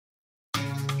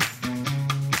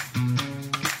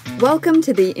Welcome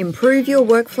to the Improve Your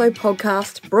Workflow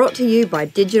podcast, brought to you by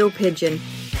Digital Pigeon.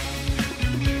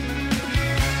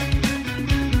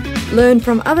 Learn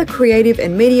from other creative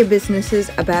and media businesses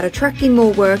about attracting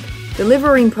more work,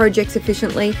 delivering projects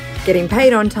efficiently, getting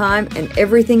paid on time, and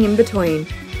everything in between.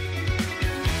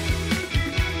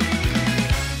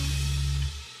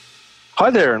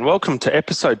 Hi there, and welcome to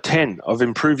episode 10 of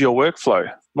Improve Your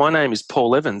Workflow. My name is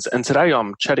Paul Evans, and today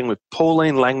I'm chatting with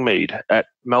Pauline Langmead at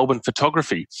Melbourne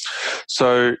Photography.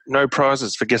 So no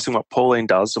prizes for guessing what Pauline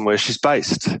does and where she's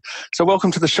based. So welcome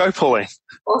to the show, Pauline.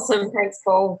 Awesome. Thanks,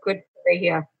 Paul. Good to be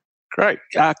here. Great.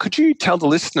 Could you tell the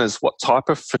listeners what type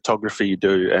of photography you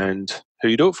do and who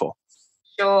you do it for?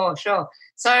 Sure.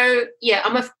 So,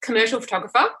 I'm a commercial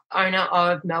photographer, owner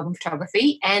of Melbourne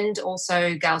Photography and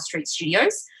also Gale Street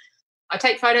Studios. I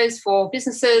take photos for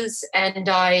businesses and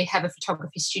I have a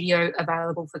photography studio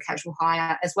available for casual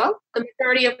hire as well. The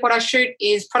majority of what I shoot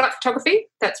is product photography.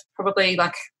 That's probably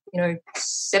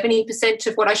 70%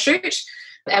 of what I shoot.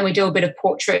 And we do a bit of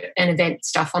portrait and event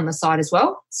stuff on the side as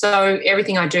well. So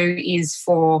everything I do is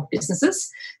for businesses.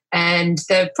 And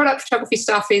the product photography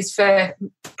stuff is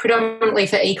predominantly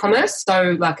for e-commerce.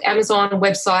 So like Amazon,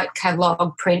 website,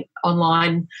 catalogue, print,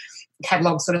 online,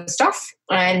 catalogue sort of stuff.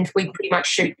 And we pretty much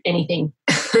shoot anything.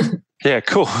 Yeah,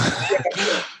 cool.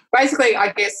 Basically,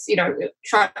 I guess,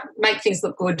 try to make things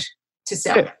look good to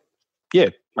sell. Yeah,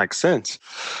 makes sense.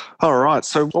 All right.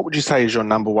 So what would you say is your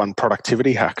number one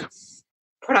productivity hack?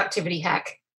 Productivity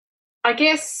hack. I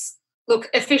guess, look,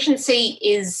 efficiency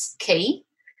is key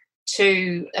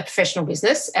to a professional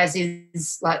business, as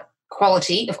is like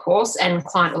quality, of course, and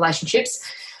client relationships.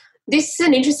 This is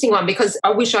an interesting one because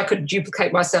I wish I could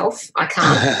duplicate myself. I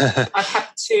can't. I've had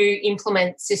to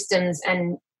implement systems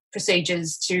and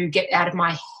procedures to get out of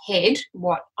my head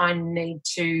what I need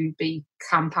to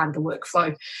become part of the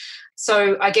workflow.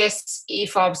 So I guess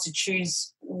if I was to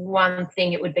choose one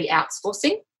thing, it would be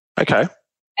outsourcing. Okay.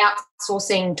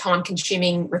 Outsourcing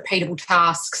time-consuming, repeatable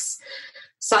tasks,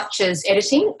 such as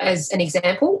editing, as an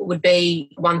example, would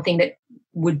be one thing that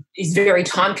is very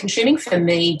time-consuming for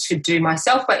me to do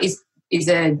myself, but is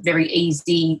a very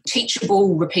easy,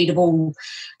 teachable, repeatable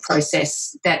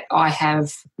process that I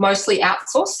have mostly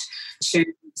outsourced to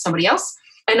somebody else.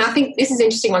 And I think this is an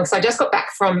interesting one because I just got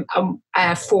back from a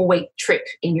 4-week trip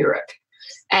in Europe,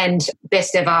 and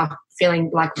best ever,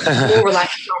 feeling like more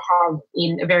relaxed than I have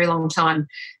in a very long time.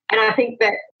 And I think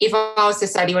that if I was to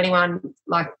say to anyone,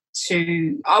 I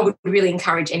would really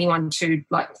encourage anyone to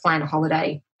plan a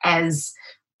holiday as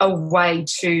a way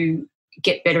to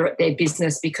get better at their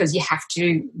business, because you have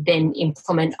to then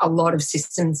implement a lot of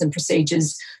systems and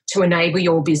procedures to enable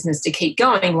your business to keep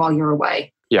going while you're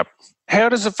away. Yep. How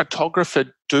does a photographer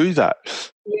do that?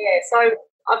 Yeah, so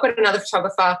I've got another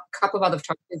photographer, a couple of other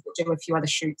photographers that do a few other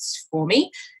shoots for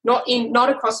me, not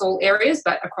across all areas,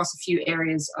 but across a few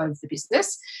areas of the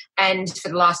business. And for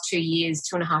the last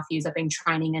 2.5 years, I've been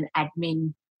training an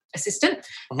admin assistant.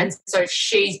 Mm-hmm. And so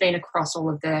she's been across all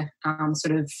of the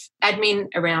sort of admin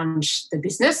around the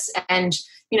business. And,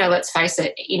 let's face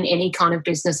it, in any kind of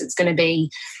business, it's going to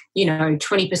be,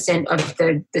 20% of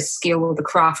the skill or the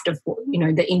craft of,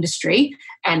 the industry,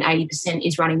 and 80%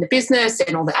 is running the business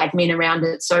and all the admin around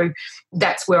it. So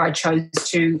that's where I chose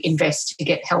to invest to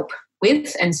get help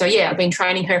with. And so, I've been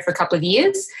training her for a couple of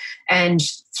years, and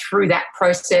through that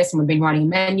process, and we've been writing a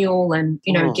manual and,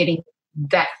 getting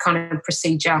that kind of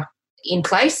procedure in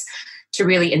place to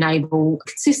really enable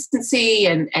consistency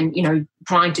and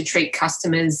trying to treat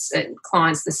customers and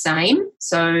clients the same.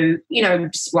 So,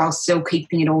 while still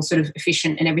keeping it all sort of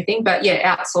efficient and everything. But,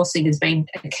 outsourcing has been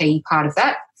a key part of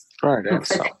that. Right.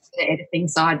 So that's the editing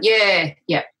side. Yeah.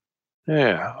 Yeah.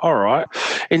 All right.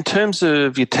 In terms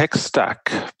of your tech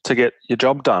stack to get your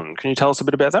job done, can you tell us a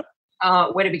bit about that?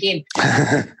 Where to begin?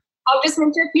 I'll just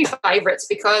mention a few favourites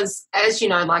because, as you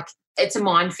know, it's a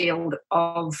minefield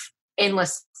of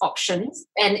endless options,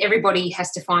 and everybody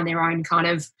has to find their own kind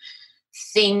of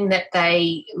thing that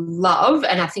they love.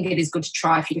 And I think it is good to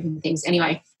try a few different things.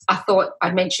 Anyway, I thought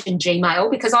I'd mention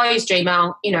Gmail because I use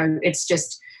Gmail.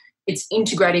 It's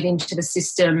integrated into the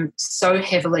system so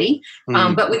heavily.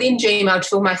 But within Gmail,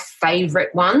 two of my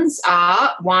favourite ones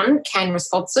are, one, canned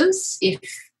responses. If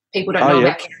people don't know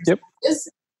about canned responses,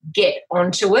 get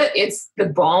onto it. It's the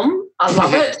bomb. I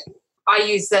love it. I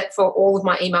use that for all of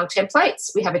my email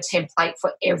templates. We have a template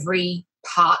for every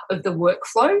part of the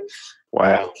workflow.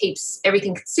 Wow. It keeps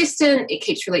everything consistent. It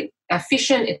keeps really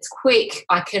efficient. It's quick.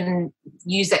 I can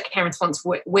use that canned response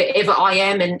wherever I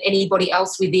am, and anybody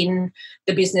else within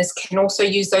the business can also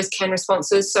use those canned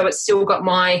responses. So it's still got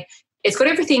my it's got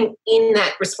everything in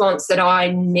that response that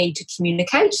I need to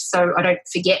communicate so I don't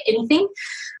forget anything.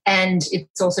 And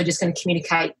it's also just going to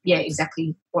communicate,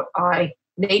 exactly what I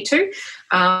need to.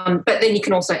 But then you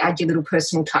can also add your little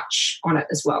personal touch on it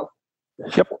as well.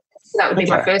 Yep. So that would be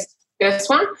my first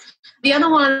one. The other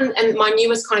one, and my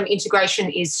newest kind of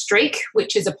integration, is Streak,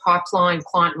 which is a pipeline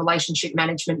client relationship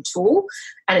management tool,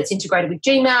 and it's integrated with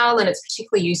Gmail, and it's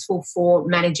particularly useful for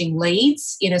managing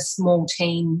leads in a small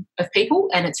team of people,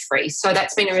 and it's free. So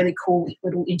that's been a really cool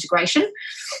little integration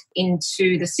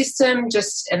into the system.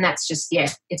 And that's just,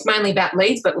 it's mainly about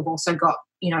leads, but we've also got,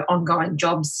 ongoing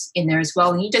jobs in there as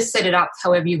well. And you just set it up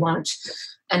however you want.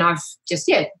 And I've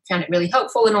just, found it really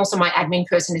helpful. And also my admin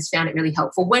person has found it really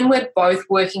helpful. When we're both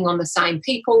working on the same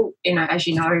people, as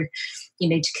you know, you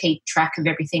need to keep track of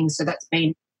everything. So that's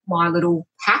been my little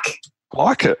hack.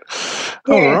 Like it.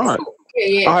 Yeah, all right. Cool.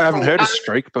 Yeah, I haven't heard of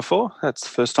Streak before. That's the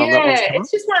first time that one's come up.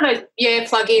 It's just one of those,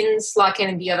 plugins like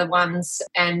any of the other ones.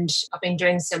 And I've been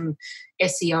doing some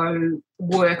SEO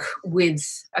work with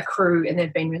a crew, and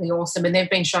they've been really awesome. And they've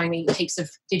been showing me heaps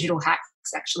of digital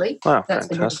hacks, actually. Wow, that's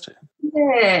fantastic.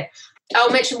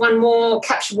 I'll mention one more,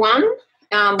 Capture One,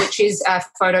 which is a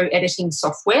photo editing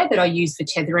software that I use for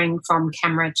tethering from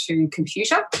camera to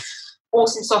computer.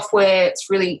 Awesome software. It's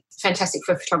really fantastic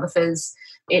for photographers.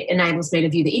 It enables me to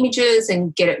view the images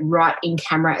and get it right in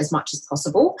camera as much as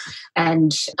possible.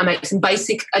 And I make some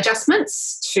basic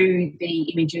adjustments to the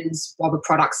images while the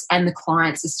products and the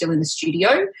clients are still in the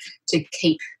studio to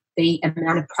keep the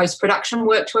amount of post-production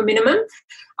work to a minimum.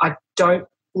 I don't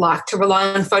like to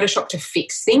rely on Photoshop to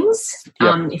fix things if I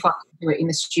can do it in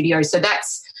the studio. So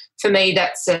that's, for me,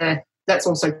 that's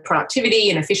also productivity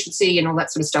and efficiency and all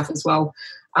that sort of stuff as well.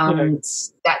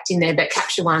 That's in there, but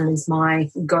Capture One is my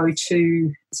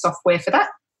go-to software for that.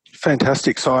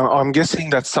 Fantastic. So I'm guessing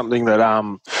that's something that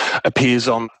appears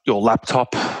on your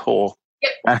laptop or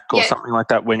Mac or something like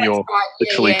that when you're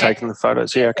literally taking the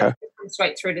photos. Yeah, okay. It comes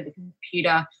straight through to the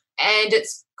computer. And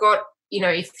it's got,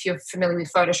 if you're familiar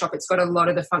with Photoshop, it's got a lot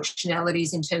of the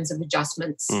functionalities in terms of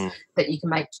adjustments that you can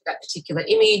make to that particular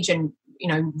image and,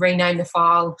 rename the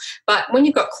file. But when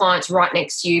you've got clients right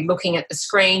next to you looking at the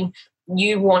screen,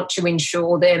 you want to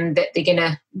ensure them that they're going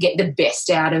to get the best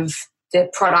out of the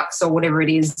products or whatever it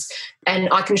is. And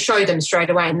I can show them straight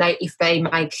away. And if they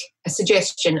make a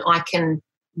suggestion, I can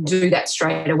do that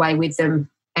straight away with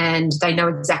them. And they know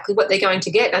exactly what they're going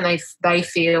to get, and they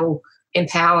feel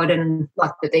empowered and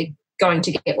like that they're going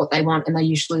to get what they want, and they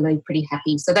usually leave pretty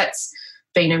happy. So that's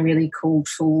been a really cool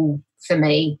tool for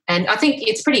me. And I think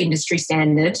it's pretty industry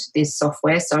standard, this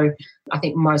software. So I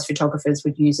think most photographers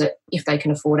would use it if they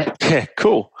can afford it. Yeah,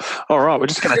 cool. All right, we're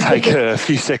just going to take a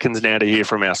few seconds now to hear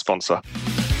from our sponsor.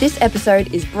 This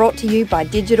episode is brought to you by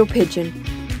Digital Pigeon.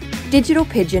 Digital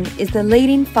Pigeon is the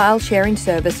leading file sharing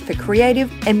service for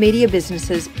creative and media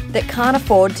businesses that can't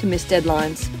afford to miss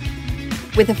deadlines.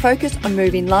 With a focus on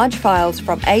moving large files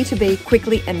from A to B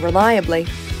quickly and reliably,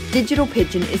 Digital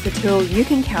Pigeon is the tool you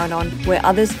can count on where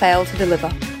others fail to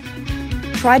deliver.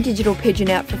 Try Digital Pigeon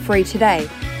out for free today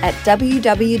at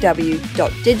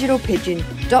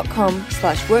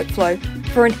www.digitalpigeon.com/workflow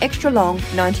for an extra long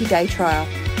 90-day trial.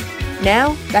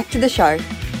 Now, back to the show.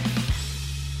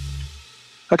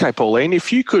 Okay, Pauline,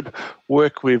 if you could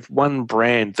work with one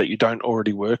brand that you don't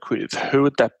already work with, who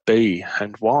would that be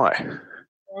and why?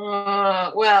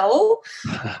 Well,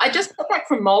 I just got back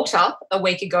from Malta a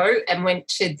week ago and went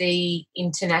to the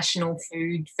International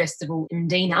Food Festival in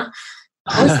Medina.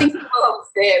 I was thinking while I was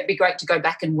there, it'd be great to go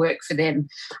back and work for them.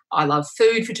 I love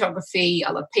food photography,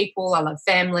 I love people, I love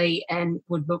family, and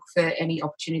would look for any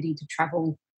opportunity to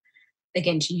travel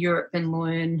again to Europe and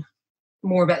learn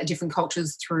more about the different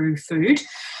cultures through food.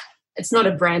 It's not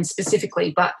a brand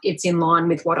specifically, but it's in line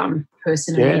with what I'm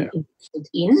personally interested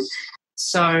in.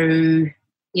 So,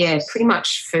 yeah, pretty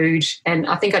much food. And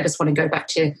I think I just want to go back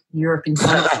to Europe in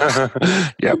time.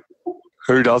 Yep.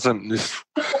 Who doesn't? This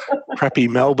crappy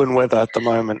Melbourne weather at the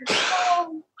moment.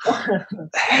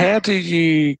 How do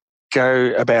you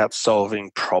go about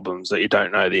solving problems that you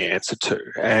don't know the answer to?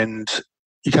 And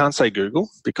you can't say Google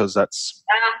because that's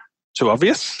too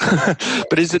obvious.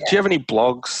 But do you have any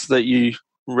blogs that you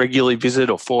regularly visit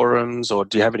or forums, or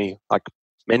do you have any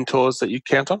mentors that you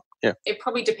count on? Yeah. It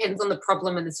probably depends on the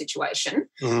problem and the situation.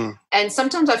 And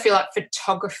sometimes I feel like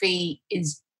photography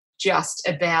is just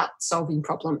about solving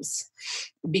problems,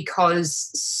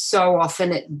 because so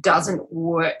often it doesn't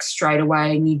work straight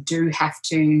away and you do have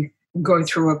to go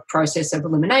through a process of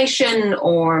elimination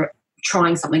or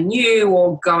trying something new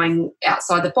or going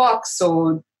outside the box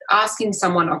or asking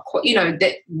someone,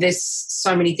 that there's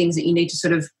so many things that you need to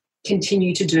sort of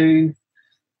continue to do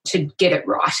to get it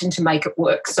right and to make it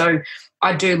work. So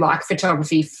I do like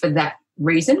photography for that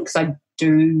reason, because I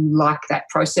do like that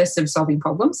process of solving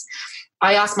problems.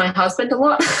 I ask my husband a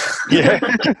lot. Yeah.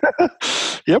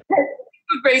 Yep.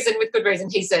 With good reason.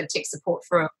 He's a tech support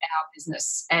for our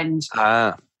business. And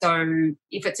so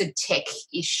if it's a tech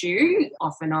issue,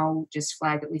 often I'll just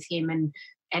flag it with him,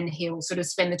 and he'll sort of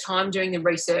spend the time doing the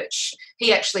research.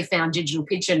 He actually found Digital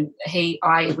Pigeon.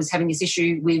 I was having this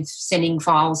issue with sending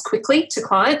files quickly to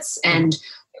clients, and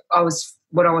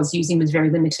what I was using was very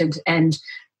limited. And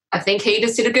I think he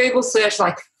just did a Google search,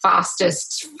 like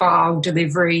fastest file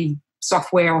delivery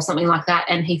software or something like that,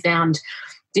 and he found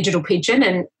Digital Pigeon.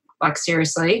 And like,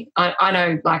 seriously, I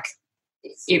know, like,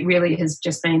 it really has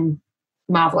just been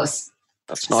marvellous.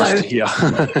 That's nice to hear.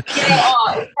 It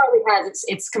probably has.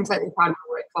 It's completely part of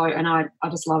my workflow, and I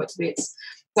just love it to bits.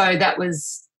 So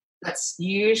that's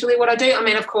usually what I do. I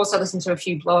mean, of course, I listen to a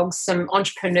few blogs, some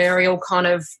entrepreneurial kind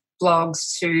of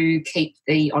blogs to keep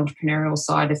the entrepreneurial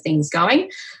side of things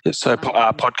going. So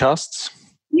podcasts?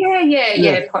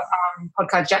 Yeah.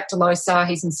 Podcast, Jack Delosa,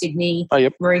 he's in Sydney. Oh,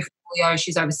 yep. Marie Folio,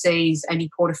 she's overseas.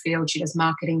 Amy Porterfield, she does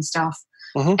marketing stuff.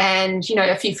 Mm-hmm. And,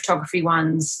 a few photography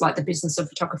ones, like the Business of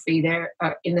Photography there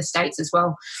in the States as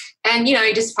well. And,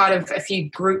 just part of a few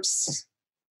groups,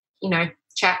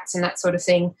 chats and that sort of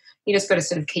thing. You just got to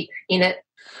sort of keep in it.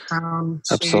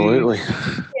 Absolutely.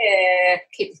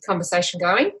 Keep the conversation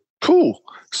going. Cool.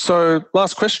 So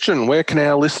last question, where can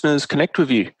our listeners connect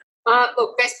with you?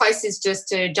 Look, best place is just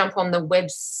to jump on the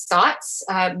websites,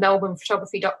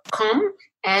 melbournephotography.com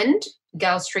and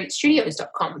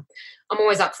galstreetstudios.com. I'm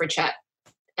always up for a chat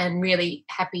and really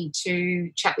happy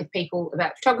to chat with people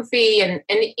about photography and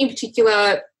in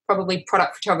particular probably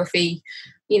product photography,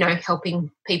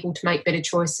 helping people to make better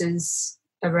choices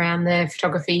around their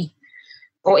photography,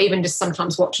 or even just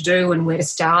sometimes what to do and where to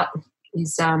start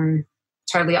is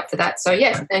totally up for that. So,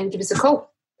 and give us a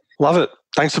call. Love it.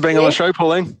 Thanks for being on the show,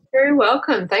 Pauline. Very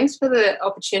welcome. Thanks for the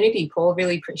opportunity, Paul.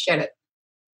 Really appreciate it.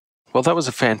 Well, that was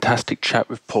a fantastic chat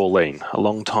with Pauline, a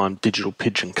long-time Digital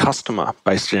Pigeon customer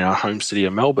based in our home city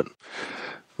of Melbourne.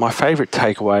 My favourite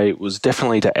takeaway was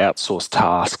definitely to outsource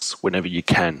tasks whenever you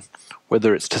can.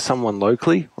 Whether it's to someone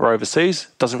locally or overseas,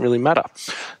 doesn't really matter.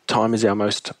 Time is our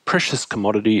most precious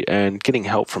commodity, and getting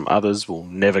help from others will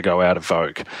never go out of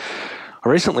vogue. I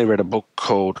recently read a book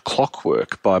called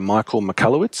Clockwork by Michael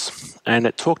Michalowicz, and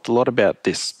it talked a lot about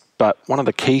this. But one of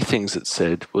the key things it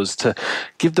said was to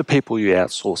give the people you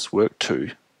outsource work to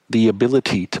the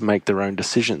ability to make their own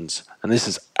decisions. And this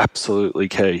is absolutely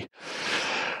key.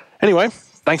 Anyway,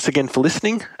 thanks again for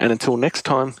listening. And until next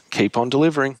time, keep on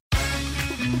delivering.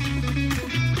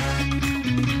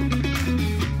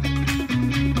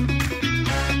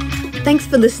 Thanks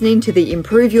for listening to the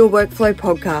Improve Your Workflow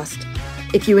podcast.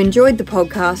 If you enjoyed the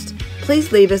podcast,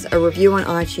 please leave us a review on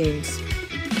iTunes.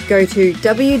 Go to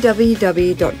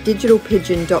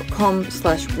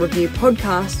www.digitalpigeon.com/review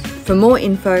podcast for more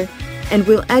info, and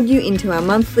we'll add you into our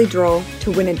monthly draw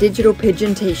to win a Digital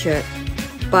Pigeon t-shirt.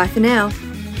 Bye for now.